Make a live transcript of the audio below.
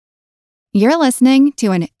You're listening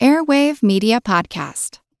to an Airwave Media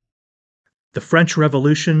Podcast. The French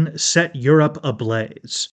Revolution set Europe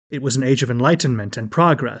ablaze. It was an age of enlightenment and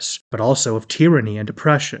progress, but also of tyranny and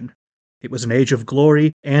oppression. It was an age of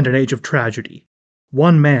glory and an age of tragedy.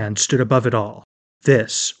 One man stood above it all.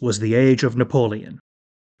 This was the Age of Napoleon.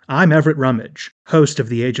 I'm Everett Rummage, host of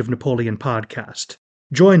the Age of Napoleon podcast.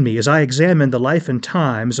 Join me as I examine the life and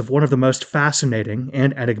times of one of the most fascinating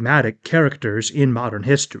and enigmatic characters in modern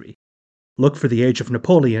history. Look for the Age of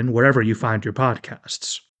Napoleon wherever you find your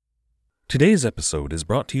podcasts. Today's episode is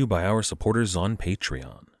brought to you by our supporters on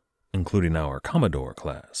Patreon, including our Commodore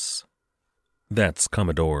class. That's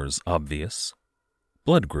Commodore's Obvious,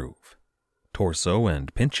 Bloodgroove, Torso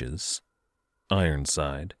and Pinches,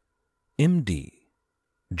 Ironside, MD,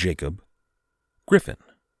 Jacob, Griffin,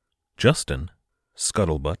 Justin,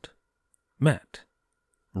 Scuttlebutt, Matt,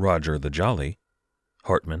 Roger the Jolly,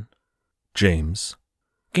 Hartman, James,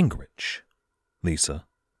 Gingrich, Lisa,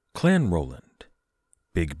 Clan Roland,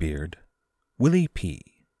 Big Beard, Willie P.,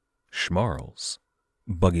 Schmarls,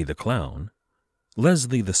 Buggy the Clown,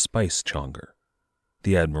 Leslie the Spice Chonger,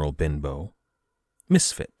 the Admiral Binbo,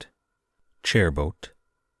 Misfit, Chairboat,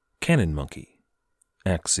 Cannon Monkey,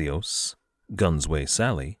 Axios, Gunsway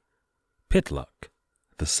Sally, Pitluck,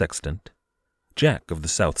 the Sextant, Jack of the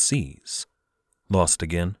South Seas, Lost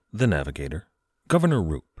Again, the Navigator, Governor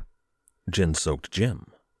Roop, Gin-Soaked Jim,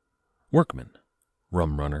 Workman,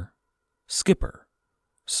 Rum Runner, Skipper,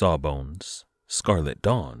 Sawbones, Scarlet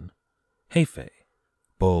Dawn, Hefe,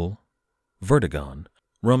 Bull, Vertigon,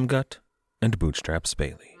 Rumgut, and Bootstraps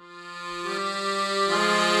Bailey.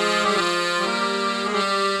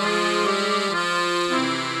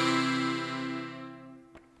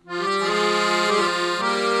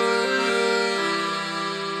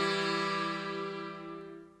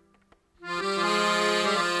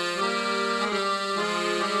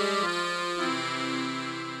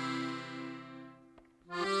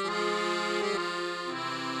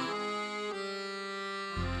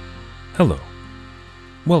 Hello.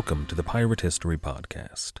 Welcome to the Pirate History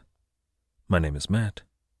Podcast. My name is Matt.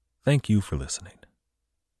 Thank you for listening.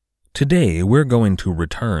 Today we're going to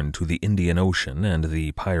return to the Indian Ocean and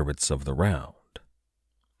the Pirates of the Round.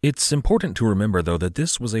 It's important to remember, though, that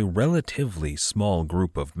this was a relatively small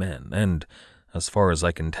group of men, and as far as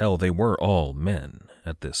I can tell, they were all men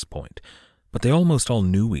at this point, but they almost all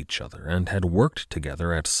knew each other and had worked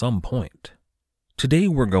together at some point. Today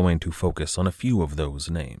we're going to focus on a few of those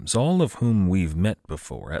names, all of whom we've met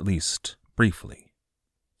before, at least briefly.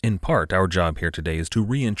 In part, our job here today is to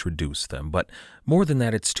reintroduce them, but more than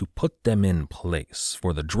that, it's to put them in place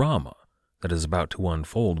for the drama that is about to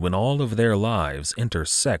unfold when all of their lives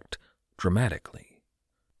intersect dramatically.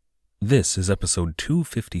 This is episode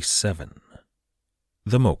 257,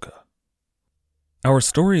 The Mocha. Our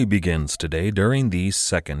story begins today during the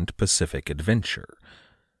Second Pacific Adventure.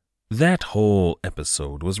 That whole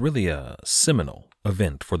episode was really a seminal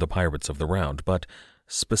event for the Pirates of the Round, but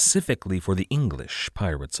specifically for the English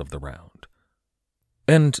Pirates of the Round.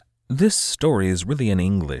 And this story is really an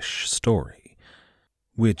English story,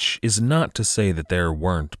 which is not to say that there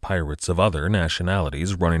weren't pirates of other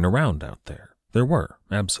nationalities running around out there. There were,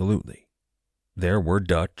 absolutely. There were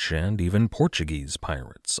Dutch and even Portuguese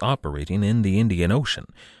pirates operating in the Indian Ocean,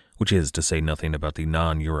 which is to say nothing about the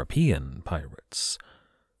non-European pirates.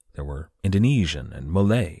 There were Indonesian and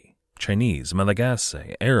Malay, Chinese,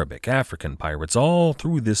 Malagasy, Arabic, African pirates all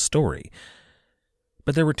through this story.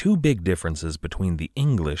 But there were two big differences between the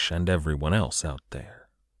English and everyone else out there.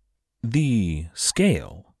 The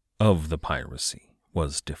scale of the piracy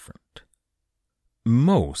was different.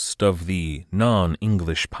 Most of the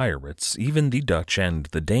non-English pirates, even the Dutch and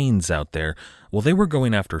the Danes out there, well, they were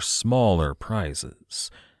going after smaller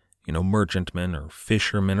prizes. Merchantmen or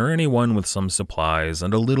fishermen or anyone with some supplies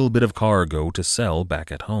and a little bit of cargo to sell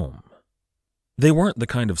back at home. They weren't the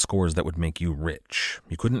kind of scores that would make you rich.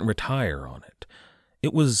 You couldn't retire on it.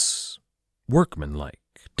 It was workmanlike,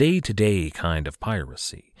 day-to-day kind of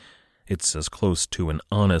piracy. It's as close to an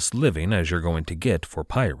honest living as you're going to get for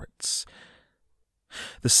pirates.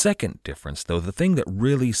 The second difference, though, the thing that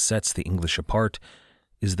really sets the English apart,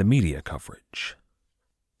 is the media coverage.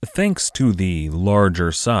 Thanks to the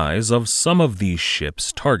larger size of some of these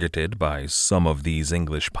ships targeted by some of these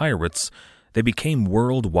English pirates, they became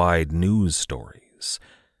worldwide news stories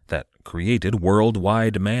that created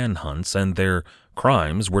worldwide manhunts, and their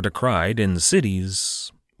crimes were decried in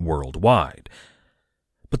cities worldwide.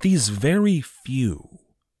 But these very few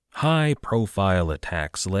high-profile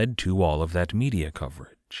attacks led to all of that media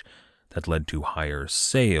coverage. That led to higher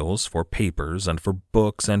sales for papers and for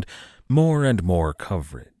books and more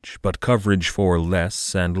coverage, but coverage for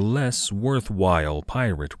less and less worthwhile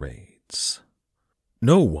pirate raids.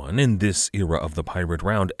 No one in this era of the pirate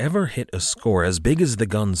round ever hit a score as big as the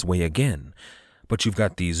guns weigh again, but you've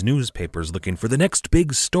got these newspapers looking for the next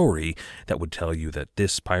big story that would tell you that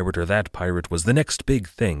this pirate or that pirate was the next big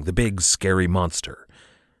thing, the big scary monster.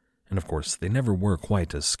 And of course, they never were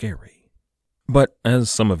quite as scary. But as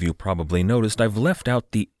some of you probably noticed, I've left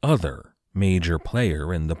out the other major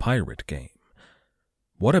player in the pirate game.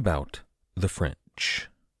 What about the French?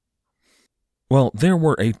 Well, there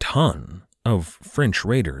were a ton of French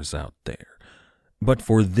raiders out there, but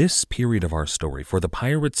for this period of our story, for the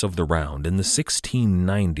pirates of the round in the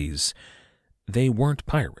 1690s, they weren't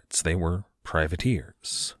pirates, they were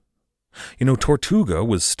privateers. Tortuga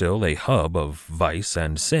was still a hub of vice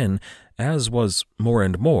and sin, as was more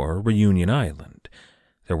and more Reunion Island.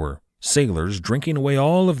 There were sailors drinking away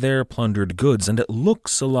all of their plundered goods, and it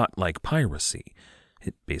looks a lot like piracy.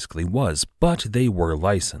 It basically was, but they were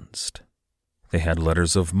licensed. They had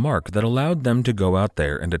letters of marque that allowed them to go out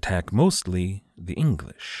there and attack mostly the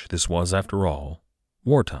English. This was, after all,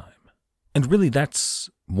 wartime. And really that's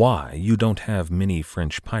why you don't have many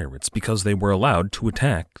French pirates, because they were allowed to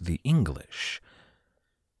attack the English.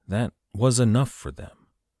 That was enough for them.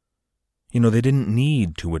 They didn't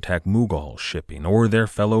need to attack Mughal shipping or their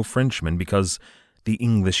fellow Frenchmen because the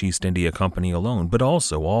English East India Company alone, but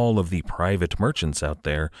also all of the private merchants out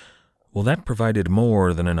there, well, that provided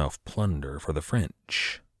more than enough plunder for the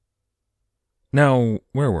French. Now,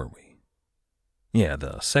 where were we? Yeah,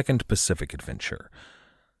 the Second Pacific Adventure.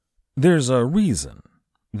 There's a reason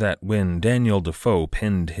that when Daniel Defoe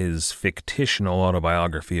penned his fictional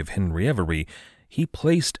autobiography of Henry Every, he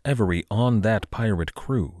placed Every on that pirate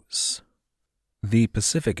cruise. The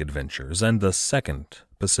Pacific Adventures, and the Second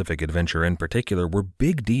Pacific Adventure in particular, were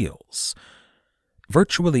big deals.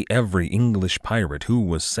 Virtually every English pirate who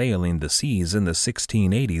was sailing the seas in the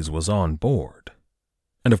 1680s was on board.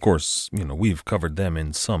 And of course, we've covered them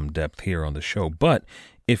in some depth here on the show, but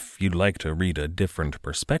if you'd like to read a different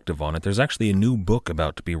perspective on it, there's actually a new book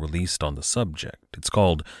about to be released on the subject. It's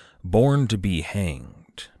called Born to be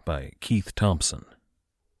Hanged by Keith Thompson.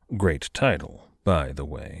 Great title, by the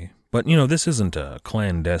way. But, this isn't a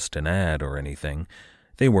clandestine ad or anything.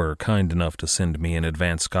 They were kind enough to send me an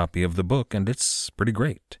advance copy of the book, and it's pretty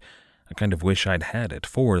great. I kind of wish I'd had it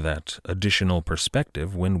for that additional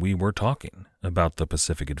perspective when we were talking about the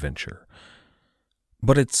Pacific Adventure.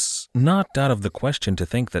 But it's not out of the question to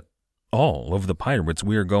think that all of the pirates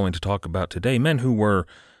we're going to talk about today, men who were,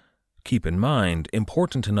 keep in mind,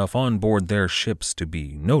 important enough on board their ships to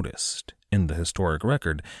be noticed in the historic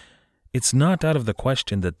record, it's not out of the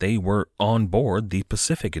question that they were on board the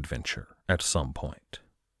Pacific Adventure at some point.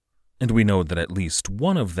 And we know that at least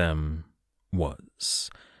one of them was.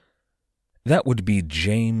 That would be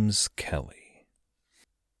James Kelly.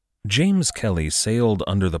 James Kelly sailed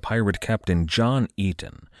under the pirate captain John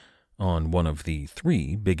Eaton on one of the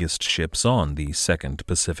 3 biggest ships on the Second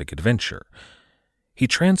Pacific Adventure. He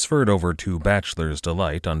transferred over to Bachelor's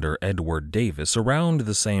Delight under Edward Davis around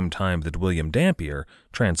the same time that William Dampier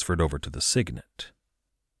transferred over to the Signet.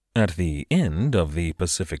 At the end of the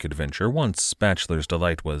Pacific Adventure, once Bachelor's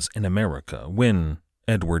Delight was in America, when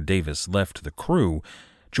Edward Davis left the crew,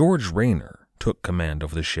 George Rayner took command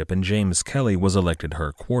of the ship and James Kelly was elected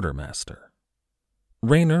her quartermaster.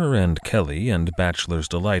 Rayner and Kelly and Bachelor's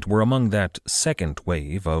Delight were among that second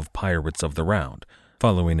wave of pirates of the round,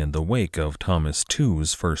 following in the wake of Thomas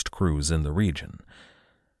Tew's first cruise in the region.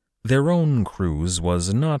 Their own cruise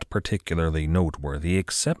was not particularly noteworthy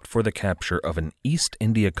except for the capture of an East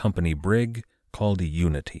India Company brig called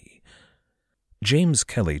Unity. James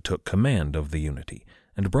Kelly took command of the Unity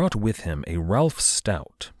and brought with him a Ralph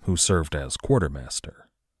Stout, who served as quartermaster.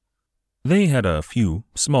 They had a few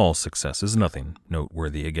small successes, nothing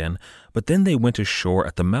noteworthy again, but then they went ashore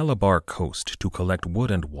at the Malabar coast to collect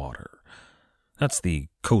wood and water. That's the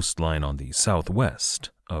coastline on the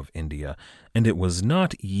southwest of India, and it was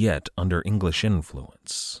not yet under English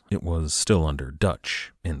influence. It was still under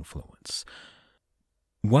Dutch influence.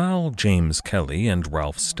 While James Kelly and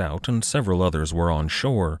Ralph Stout and several others were on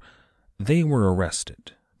shore, they were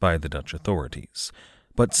arrested by the Dutch authorities.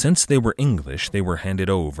 But since they were English, they were handed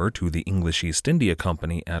over to the English East India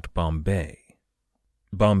Company at Bombay.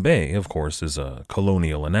 Bombay, of course, is a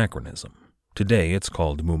colonial anachronism. Today it's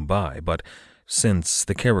called Mumbai, but since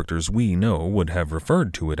the characters we know would have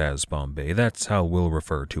referred to it as Bombay, that's how we'll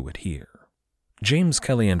refer to it here. James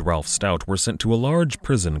Kelly and Ralph Stout were sent to a large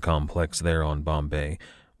prison complex there on Bombay,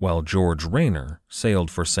 while George Rayner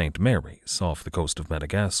sailed for St. Mary's off the coast of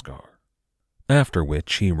Madagascar. after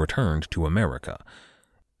which he returned to America.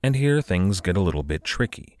 And here things get a little bit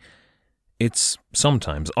tricky. It's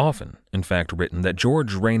sometimes, often, in fact, written that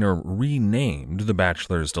George Rayner renamed the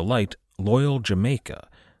Bachelor's Delight Loyal Jamaica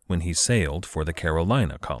when he sailed for the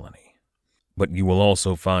Carolina colony. But you will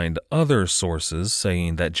also find other sources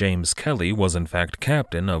saying that James Kelly was in fact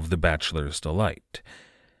captain of the Bachelor's Delight.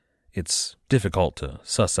 It's difficult to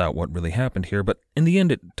suss out what really happened here, but in the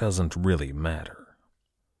end it doesn't really matter.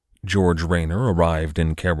 George Rayner arrived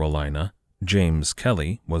in Carolina, James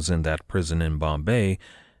Kelly was in that prison in Bombay,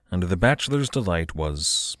 and the Bachelor's Delight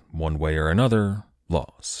was, one way or another,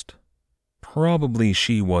 lost. Probably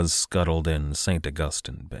she was scuttled in St.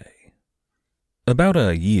 Augustine Bay. About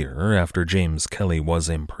a year after James Kelly was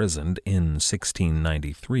imprisoned in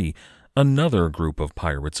 1693, another group of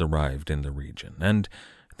pirates arrived in the region, and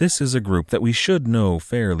this is a group that we should know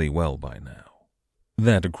fairly well by now.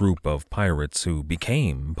 That group of pirates who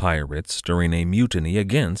became pirates during a mutiny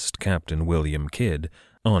against Captain William Kidd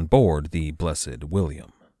on board the Blessed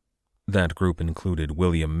William. That group included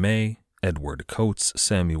William May, Edward Coates,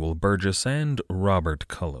 Samuel Burgess, and Robert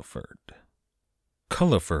Culliford.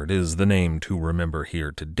 Culliford is the name to remember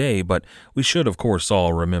here today, but we should of course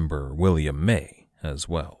all remember William May as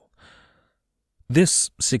well. This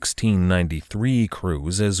 1693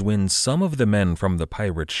 cruise is when some of the men from the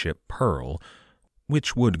pirate ship Pearl,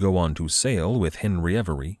 which would go on to sail with Henry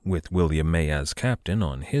Every, with William May as captain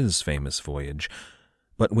on his famous voyage,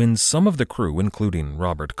 but when some of the crew, including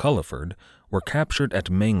Robert Culliford, were captured at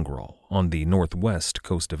Mangrol on the northwest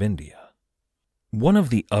coast of India. One of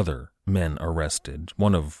the other men arrested,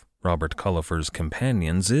 one of Robert Culliford's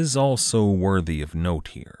companions, is also worthy of note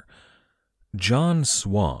here. John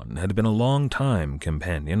Swan had been a long-time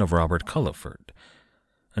companion of Robert Culliford,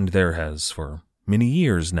 and there has, for many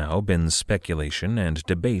years now, been speculation and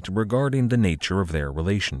debate regarding the nature of their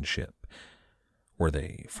relationship. Were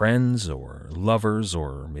they friends or lovers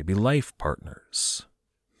or maybe life partners?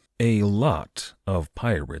 A lot of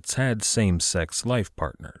pirates had same-sex life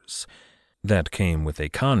partners. That came with a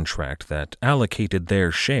contract that allocated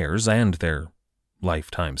their shares and their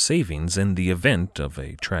lifetime savings in the event of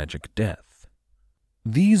a tragic death.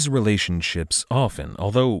 These relationships often,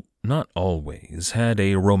 although not always, had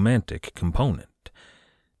a romantic component.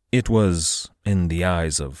 It was, in the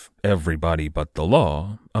eyes of everybody but the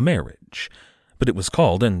law, a marriage, but it was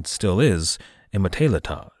called, and still is, a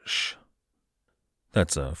matelotage.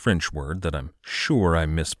 That's a French word that I'm sure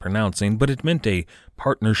I'm mispronouncing, but it meant a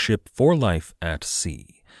partnership for life at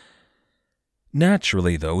sea.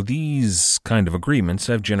 Naturally, though, these kind of agreements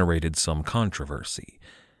have generated some controversy.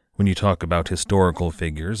 When you talk about historical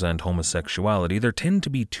figures and homosexuality, there tend to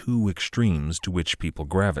be two extremes to which people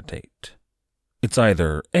gravitate. It's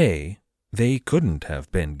either A, they couldn't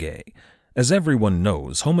have been gay. As everyone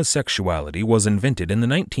knows, homosexuality was invented in the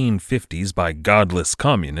 1950s by godless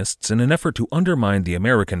communists in an effort to undermine the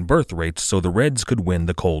American birth rate so the Reds could win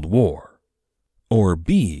the Cold War. Or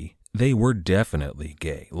B, they were definitely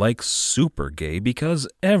gay, like super gay, because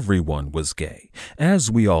everyone was gay. As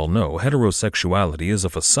we all know, heterosexuality is a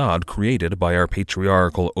facade created by our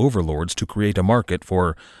patriarchal overlords to create a market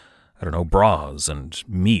for, bras and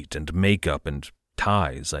meat and makeup and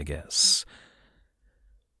ties, I guess.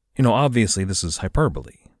 Obviously this is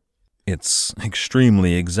hyperbole. It's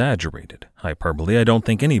extremely exaggerated hyperbole. I don't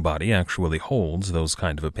think anybody actually holds those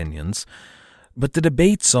kind of opinions. But the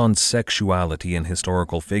debates on sexuality in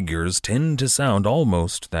historical figures tend to sound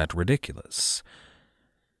almost that ridiculous.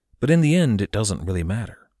 But in the end, it doesn't really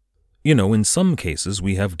matter. In some cases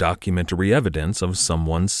we have documentary evidence of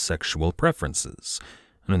someone's sexual preferences,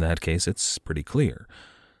 and in that case it's pretty clear.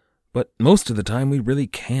 But most of the time we really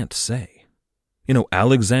can't say.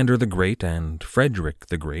 Alexander the Great and Frederick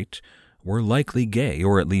the Great were likely gay,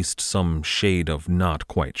 or at least some shade of not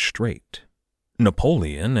quite straight.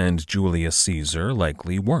 Napoleon and Julius Caesar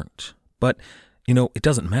likely weren't. But, it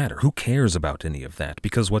doesn't matter. Who cares about any of that?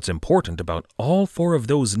 Because what's important about all four of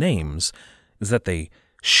those names is that they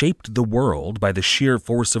shaped the world by the sheer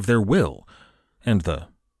force of their will and the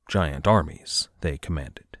giant armies they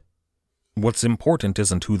commanded. What's important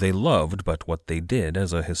isn't who they loved, but what they did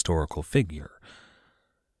as a historical figure.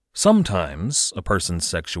 Sometimes a person's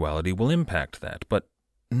sexuality will impact that, but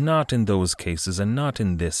not in those cases and not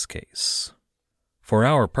in this case. For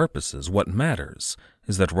our purposes, what matters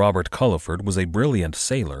is that Robert Culliford was a brilliant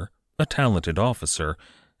sailor, a talented officer,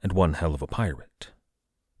 and one hell of a pirate.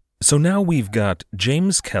 So now we've got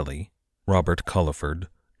James Kelly, Robert Culliford,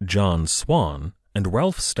 John Swan, and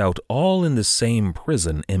Ralph Stout all in the same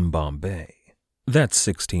prison in Bombay. That's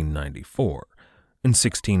 1694. In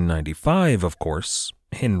 1695, of course,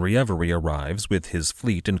 Henry Every arrives with his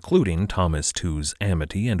fleet, including Thomas Tew's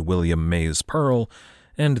Amity and William May's Pearl,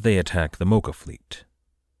 and they attack the Mocha fleet.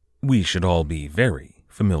 We should all be very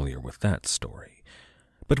familiar with that story,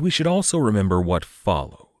 but we should also remember what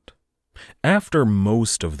followed. After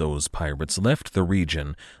most of those pirates left the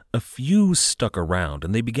region, a few stuck around,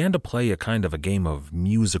 and they began to play a kind of a game of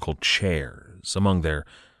musical chairs among their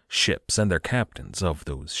ships and their captains of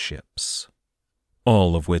those ships,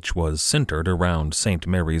 all of which was centered around St.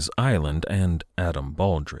 Mary's Island and Adam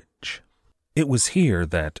Baldridge. It was here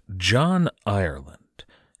that John Ireland,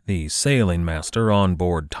 the sailing master on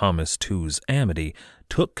board Thomas Tew's Amity,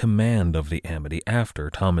 took command of the Amity after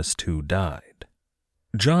Thomas Tew died.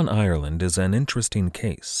 John Ireland is an interesting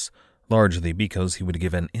case, largely because he would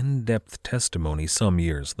give an in-depth testimony some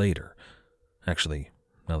years later. Actually,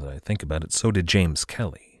 now that I think about it, so did James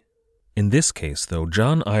Kelly. In this case, though,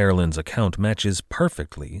 John Ireland's account matches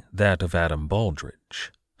perfectly that of Adam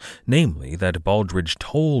Baldridge. Namely, that Baldridge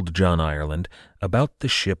told John Ireland about the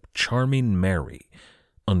ship Charming Mary,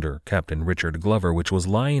 under Captain Richard Glover, which was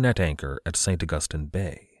lying at anchor at St. Augustine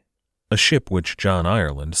Bay. A ship which John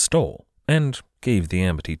Ireland stole, and gave the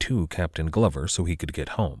Amity to Captain Glover so he could get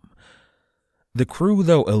home. The crew,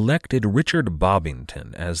 though, elected Richard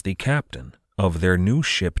Bobbington as the captain of their new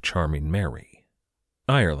ship Charming Mary.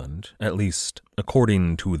 Ireland, at least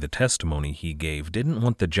according to the testimony he gave, didn't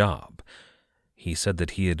want the job. He said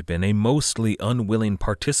that he had been a mostly unwilling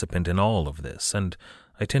participant in all of this, and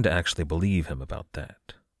I tend to actually believe him about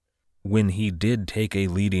that. When he did take a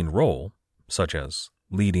leading role, such as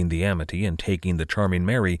leading the Amity and taking the Charming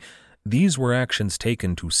Mary, these were actions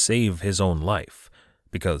taken to save his own life,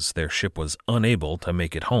 because their ship was unable to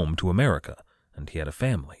make it home to America, and he had a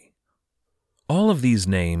family. All of these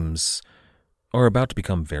names are about to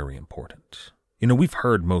become very important. We've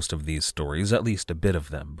heard most of these stories, at least a bit of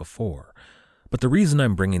them, before. But the reason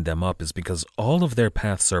I'm bringing them up is because all of their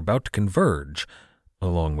paths are about to converge,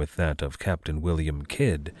 along with that of Captain William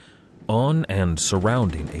Kidd, on and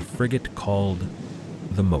surrounding a frigate called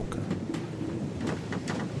the Mocha.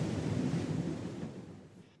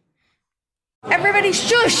 Everybody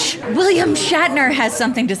shush! William Shatner has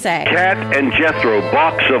something to say. Cat and Jethro,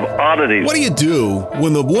 box of oddities. What do you do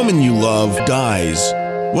when the woman you love dies?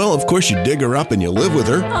 Well, of course you dig her up and you live with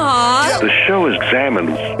her. Aww. The show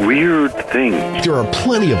examines weird things. There are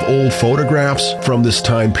plenty of old photographs from this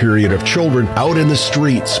time period of children out in the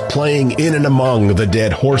streets playing in and among the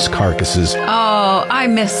dead horse carcasses. Oh, I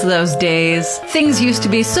miss those days. Things used to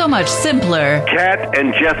be so much simpler. Cat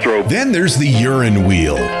and Jethro. Then there's the urine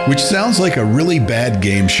wheel, which sounds like a really bad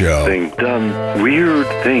game show. They've done weird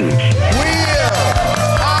things.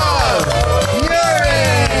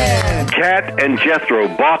 Cat and Jethro,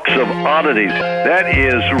 box of oddities. That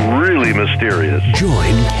is really mysterious.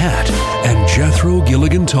 Join Cat and Jethro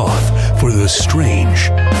Gilligan Toth for the strange,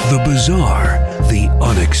 the bizarre, the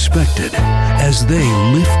unexpected, as they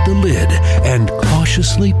lift the lid and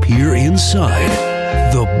cautiously peer inside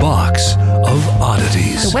the Box of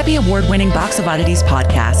Oddities. The Webby Award-winning Box of Oddities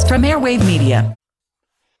podcast from Airwave Media.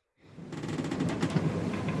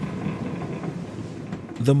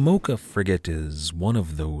 The Mocha frigate is one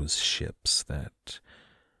of those ships that...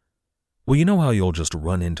 Well, you know how you'll just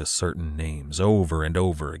run into certain names over and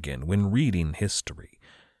over again when reading history.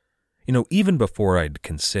 Even before I'd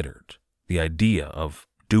considered the idea of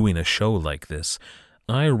doing a show like this,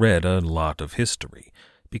 I read a lot of history,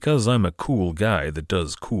 because I'm a cool guy that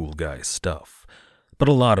does cool guy stuff. But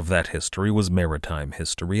a lot of that history was maritime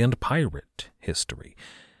history and pirate history.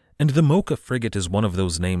 And the Mocha frigate is one of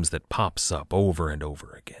those names that pops up over and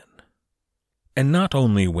over again. And not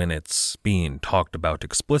only when it's being talked about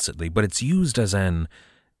explicitly, but it's used as an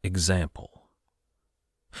example.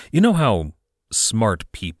 You know how smart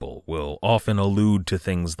people will often allude to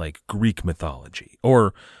things like Greek mythology,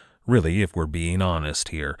 or really, if we're being honest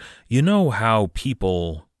here, you know how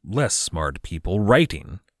people, less smart people,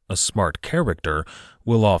 writing a smart character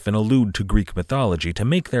will often allude to Greek mythology to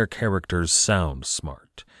make their characters sound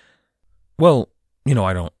smart. Well,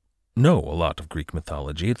 I don't know a lot of Greek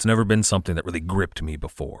mythology. It's never been something that really gripped me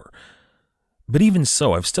before. But even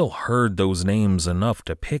so, I've still heard those names enough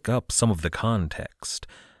to pick up some of the context.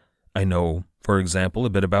 I know, for example, a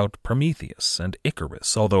bit about Prometheus and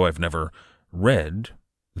Icarus, although I've never read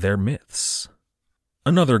their myths.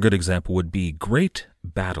 Another good example would be great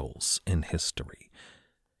battles in history.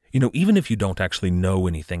 Even if you don't actually know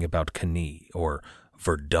anything about Cannae or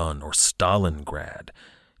Verdun or Stalingrad,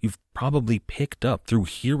 you've probably picked up through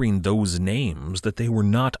hearing those names that they were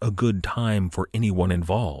not a good time for anyone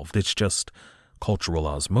involved. It's just cultural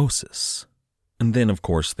osmosis. And then, of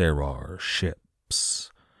course, there are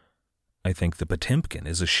ships. I think the Potemkin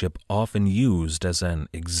is a ship often used as an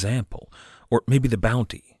example, or maybe the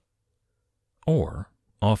Bounty. Or,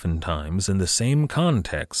 oftentimes in the same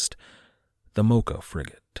context, the Mocha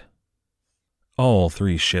frigate. All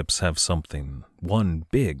three ships have one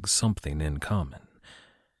big something in common.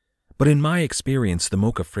 But in my experience, the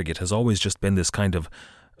Mocha frigate has always just been this kind of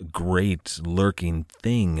great lurking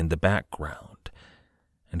thing in the background,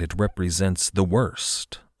 and it represents the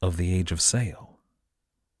worst of the age of sail.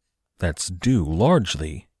 That's due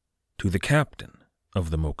largely to the captain of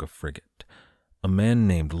the Mocha frigate, a man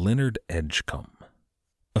named Leonard Edgecombe.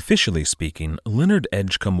 Officially speaking, Leonard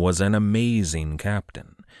Edgecombe was an amazing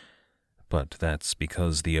captain, but that's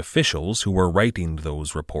because the officials who were writing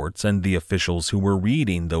those reports and the officials who were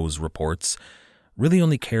reading those reports really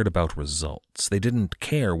only cared about results. They didn't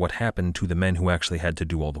care what happened to the men who actually had to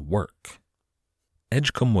do all the work.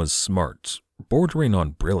 Edgecombe was smart, bordering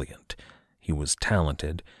on brilliant. He was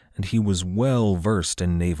talented, and he was well versed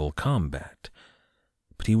in naval combat.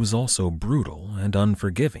 But he was also brutal and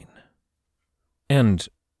unforgiving. And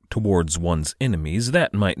towards one's enemies,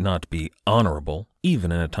 that might not be honorable,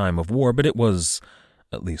 even in a time of war, but it was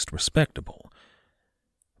at least respectable.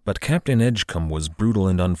 But Captain Edgecombe was brutal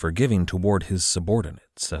and unforgiving toward his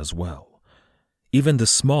subordinates as well. Even the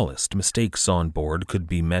smallest mistakes on board could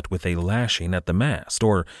be met with a lashing at the mast,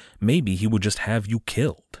 or maybe he would just have you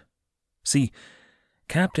killed. See,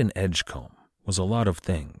 Captain Edgecombe was a lot of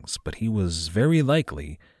things, but he was very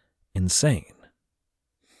likely insane.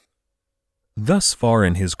 Thus far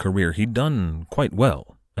in his career, he'd done quite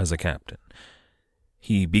well as a captain.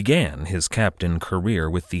 He began his captain career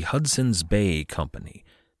with the Hudson's Bay Company,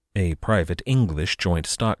 a private English joint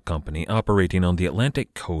stock company operating on the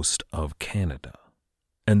Atlantic coast of Canada.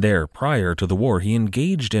 And there, prior to the war, he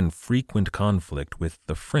engaged in frequent conflict with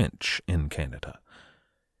the French in Canada.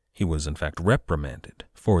 He was in fact reprimanded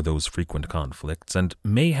for those frequent conflicts and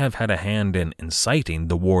may have had a hand in inciting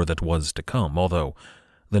the war that was to come, although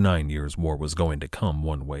the 9 Years' War was going to come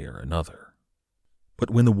one way or another.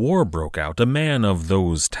 But when the war broke out, a man of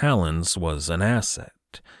those talents was an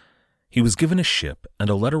asset. He was given a ship and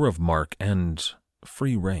a letter of marque and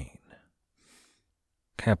free rein.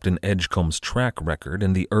 Captain Edgecombe's track record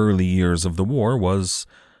in the early years of the war was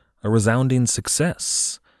a resounding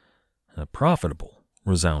success, a profitable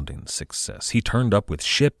resounding success. He turned up with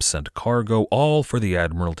ships and cargo, all for the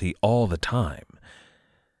Admiralty all the time,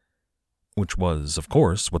 which was, of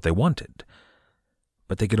course, what they wanted.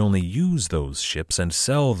 But they could only use those ships and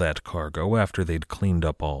sell that cargo after they'd cleaned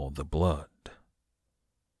up all the blood.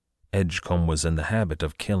 Edgecombe was in the habit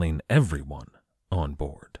of killing everyone on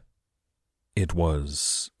board. It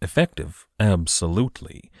was effective,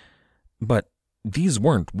 absolutely, but these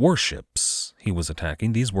weren't warships he was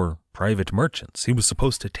attacking. These were private merchants. He was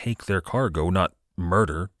supposed to take their cargo, not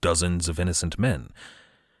murder dozens of innocent men.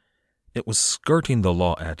 It was skirting the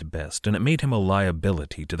law at best, and it made him a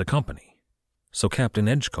liability to the company. So Captain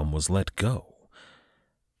Edgecombe was let go.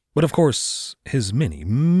 But of course, his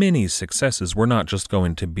many successes were not just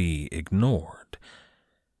going to be ignored.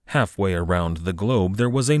 Halfway around the globe, there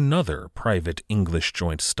was another private English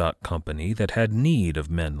joint stock company that had need of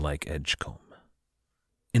men like Edgecombe.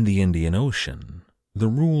 In the Indian Ocean, the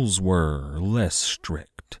rules were less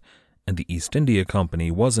strict, and the East India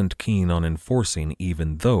Company wasn't keen on enforcing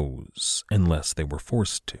even those unless they were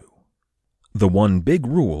forced to. The one big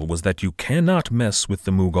rule was that you cannot mess with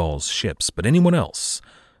the Mughals' ships, but anyone else,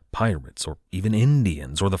 pirates or even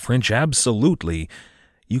Indians or the French, absolutely,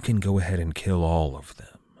 you can go ahead and kill all of them.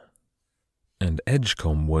 And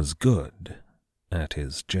Edgecombe was good at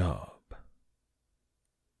his job.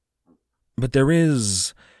 But there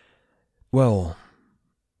is, well,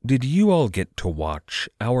 did you all get to watch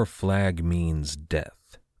Our Flag Means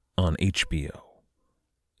Death on HBO?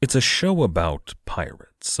 It's a show about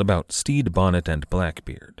pirates, about Stede Bonnet and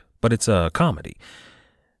Blackbeard, but it's a comedy.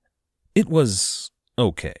 It was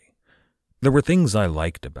okay. There were things I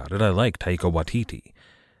liked about it. I liked Taika Waititi.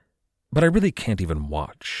 But I really can't even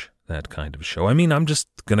watch that kind of show. I mean, I'm just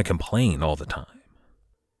going to complain all the time.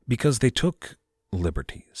 Because they took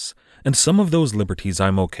liberties. And some of those liberties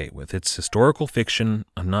I'm okay with. It's historical fiction.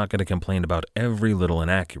 I'm not going to complain about every little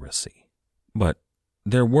inaccuracy. But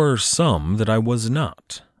there were some that I was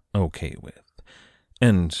not okay with.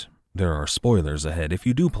 And there are spoilers ahead if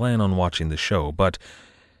you do plan on watching the show, but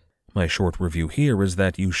my short review here is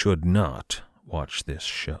that you should not watch this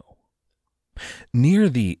show. Near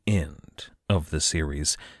the end of the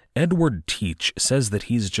series, Edward Teach says that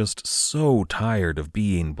he's just so tired of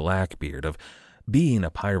being Blackbeard, of being a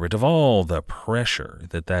pirate, of all the pressure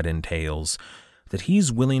that entails, that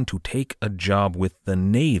he's willing to take a job with the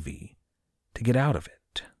Navy to get out of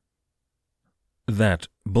it. that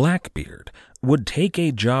Blackbeard would take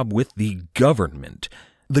a job with the government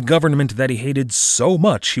that he hated so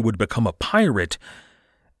much he would become a pirate,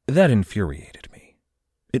 that infuriated me.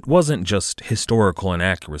 It wasn't just historical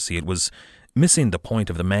inaccuracy, it was missing the point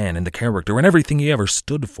of the man and the character and everything he ever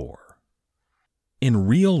stood for. In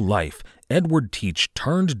real life, Edward Teach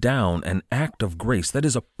turned down an act of grace that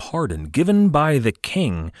is a pardon given by the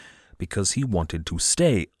king because he wanted to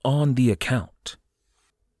stay on the account.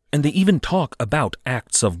 And they even talk about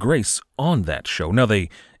acts of grace on that show. Now, they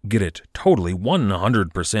get it totally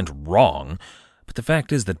 100% wrong, but the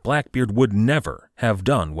fact is that Blackbeard would never have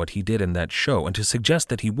done what he did in that show, and to suggest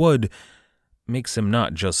that he would makes him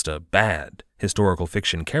not just a bad historical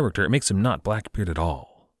fiction character, it makes him not Blackbeard at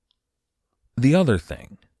all. The other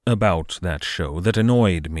thing about that show that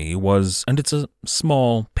annoyed me was, and it's a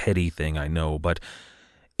small, petty thing, I know, but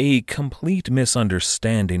a complete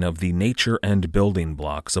misunderstanding of the nature and building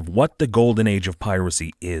blocks of what the golden age of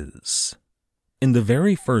piracy is. In the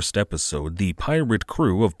very first episode, the pirate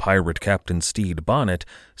crew of Pirate Captain Stede Bonnet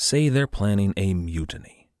say they're planning a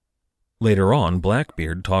mutiny. Later on,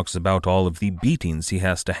 Blackbeard talks about all of the beatings he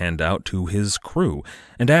has to hand out to his crew,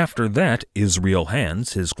 and after that, Israel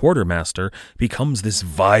Hands, his quartermaster, becomes this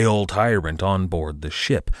vile tyrant on board the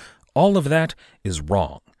ship. All of that is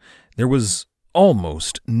wrong. There was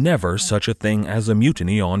almost never such a thing as a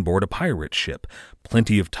mutiny on board a pirate ship.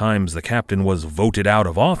 Plenty of times the captain was voted out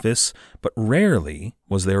of office, but rarely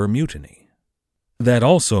was there a mutiny. That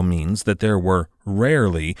also means that there were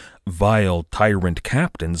rarely vile tyrant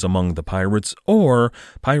captains among the pirates, or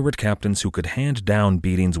pirate captains who could hand down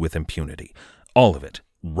beatings with impunity. All of it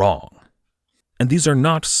wrong. And these are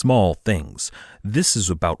not small things. This is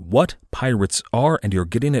about what pirates are, and you're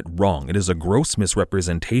getting it wrong. It is a gross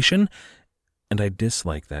misrepresentation, and I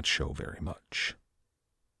dislike that show very much.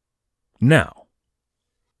 Now,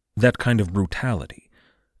 that kind of brutality,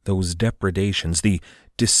 those depredations, the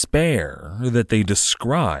despair that they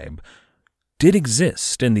describe, did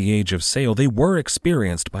exist in the Age of Sail. They were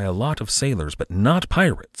experienced by a lot of sailors, but not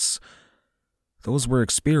pirates. Those were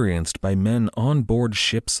experienced by men on board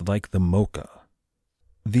ships like the Mocha.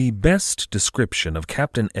 The best description of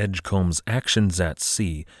Captain Edgecombe's actions at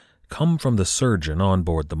sea come from the surgeon on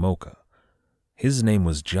board the Mocha. His name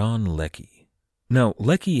was John Leckie. Now,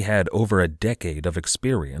 Leckie had over a decade of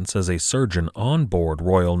experience as a surgeon on board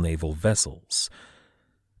Royal Naval vessels,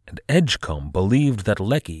 and Edgecombe believed that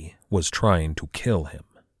Leckie was trying to kill him.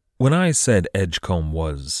 When I said Edgecombe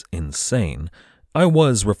was insane, I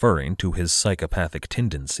was referring to his psychopathic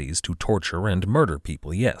tendencies to torture and murder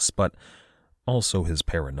people, yes, but also his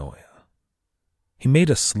paranoia. He made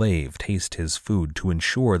a slave taste his food to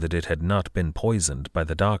ensure that it had not been poisoned by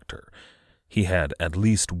the doctor. He had at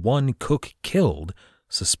least one cook killed,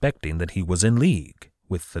 suspecting that he was in league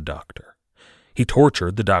with the doctor. He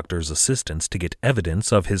tortured the doctor's assistants to get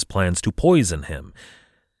evidence of his plans to poison him,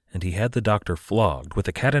 and he had the doctor flogged with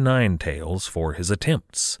a cat-o'-nine-tails for his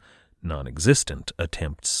attempts, non-existent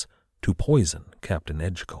attempts, to poison Captain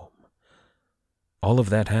Edgecombe. All of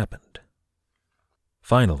that happened.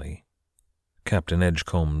 Finally, Captain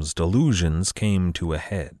Edgecombe's delusions came to a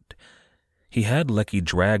head. He had Leckie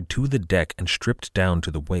dragged to the deck and stripped down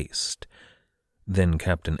to the waist. Then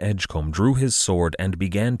Captain Edgecombe drew his sword and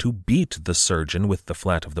began to beat the surgeon with the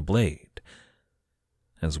flat of the blade.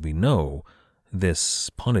 As we know, this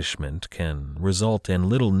punishment can result in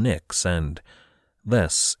little nicks and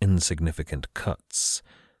less insignificant cuts.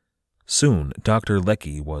 Soon, Dr.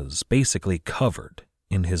 Leckie was basically covered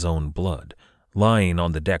in his own blood, lying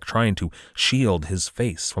on the deck trying to shield his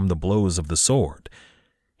face from the blows of the sword.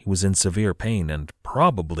 He was in severe pain and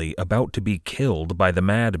probably about to be killed by the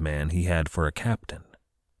madman he had for a captain.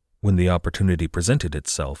 When the opportunity presented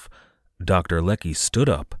itself, Dr. Leckie stood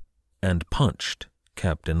up and punched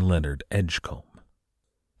Captain Leonard Edgecombe.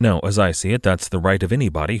 Now, as I see it, that's the right of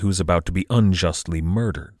anybody who's about to be unjustly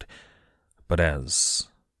murdered. But as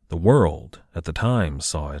the world at the time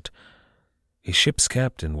saw it, a ship's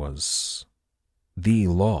captain was the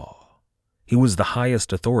law. He was the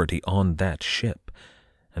highest authority on that ship,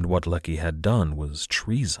 and what Leckie had done was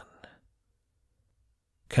treason.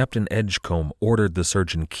 Captain Edgecombe ordered the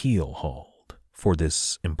surgeon keel-hauled for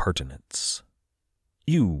this impertinence.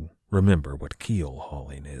 You remember what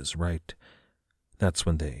keel-hauling is, right? That's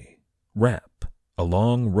when they wrap a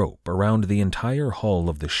long rope around the entire hull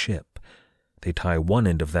of the ship. They tie one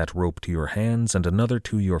end of that rope to your hands and another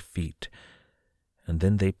to your feet, and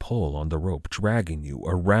then they pull on the rope, dragging you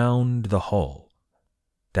around the hull,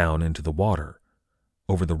 down into the water,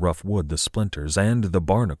 over the rough wood, the splinters, and the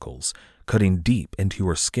barnacles, cutting deep into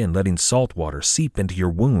your skin, letting salt water seep into your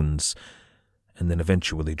wounds, and then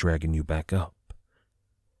eventually dragging you back up.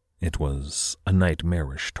 It was a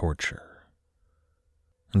nightmarish torture.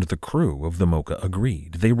 And the crew of the Mocha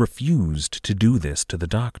agreed. They refused to do this to the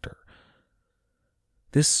doctor.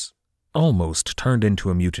 This almost turned into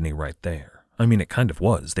a mutiny right there. I mean, it kind of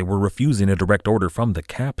was. They were refusing a direct order from the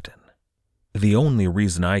captain. The only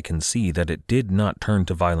reason I can see that it did not turn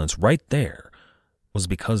to violence right there was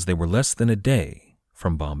because they were less than a day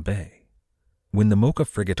from Bombay. When the Mocha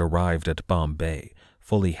frigate arrived at Bombay,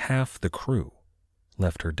 fully half the crew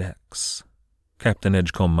left her decks. Captain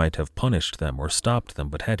Edgecombe might have punished them or stopped them,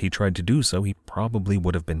 but had he tried to do so, he probably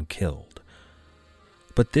would have been killed.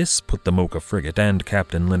 But this put the Mocha frigate and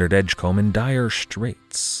Captain Leonard Edgecombe in dire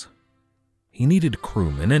straits. He needed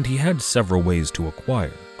crewmen, and he had several ways to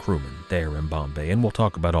acquire crewmen there in Bombay, and we'll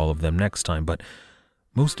talk about all of them next time, but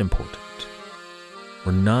most important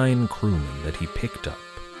were 9 crewmen that he picked up,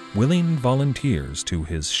 willing volunteers to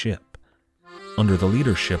his ship, under the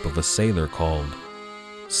leadership of a sailor called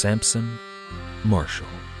Samson Marshall.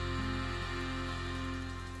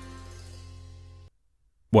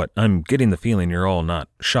 What, I'm getting the feeling you're all not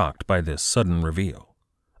shocked by this sudden reveal.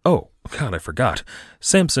 Oh, God, I forgot.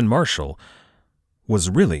 Samson Marshall was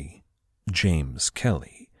really James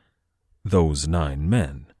Kelly. Those 9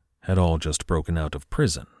 men had all just broken out of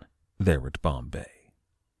prison there at Bombay.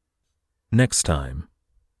 Next time,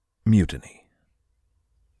 mutiny.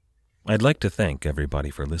 I'd like to thank everybody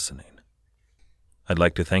for listening. I'd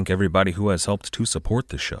like to thank everybody who has helped to support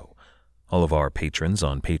the show, all of our patrons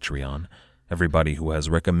on Patreon, everybody who has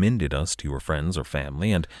recommended us to your friends or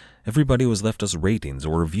family, and everybody who has left us ratings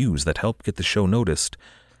or reviews that help get the show noticed.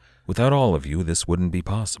 Without all of you, this wouldn't be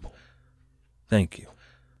possible. Thank you.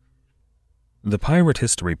 The Pirate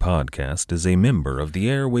History Podcast is a member of the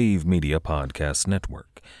Airwave Media Podcast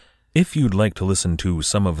Network. If you'd like to listen to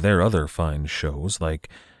some of their other fine shows,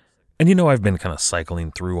 and I've been kind of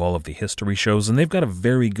cycling through all of the history shows, and they've got a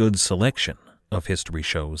very good selection of history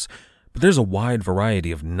shows, but there's a wide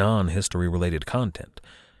variety of non-history related content.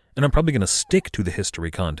 And I'm probably going to stick to the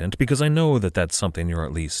history content because I know that that's something you're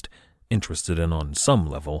at least interested in on some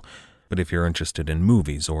level. But if you're interested in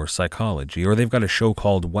movies or psychology, or they've got a show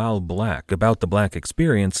called While Black about the Black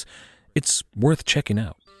experience, it's worth checking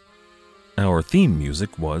out. Our theme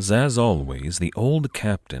music was, as always, The Old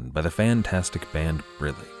Captain by the fantastic band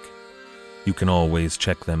Brillig. You can always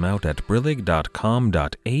check them out at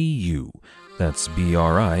brillig.com.au. That's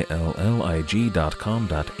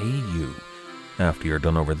brillig.com.au. After you're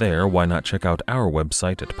done over there, why not check out our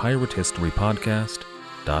website at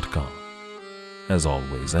piratehistorypodcast.com. As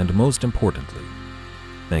always, and most importantly,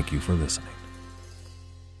 thank you for listening.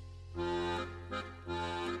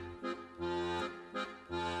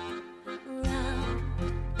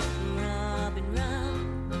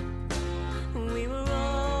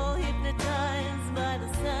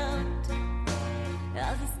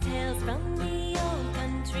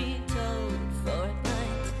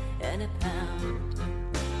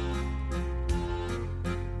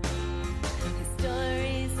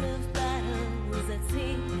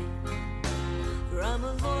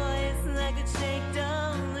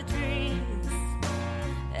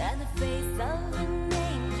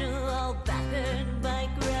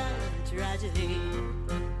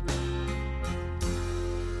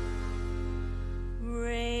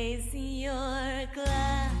 Raise your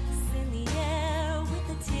glass in the air with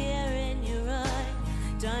a tear in your eye.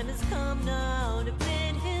 Time has come now to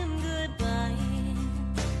bid him goodbye.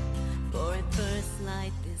 For at first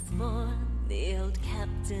light this morn, the old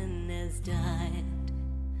captain has died.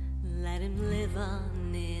 Let him live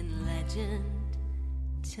on in legend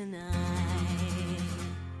tonight.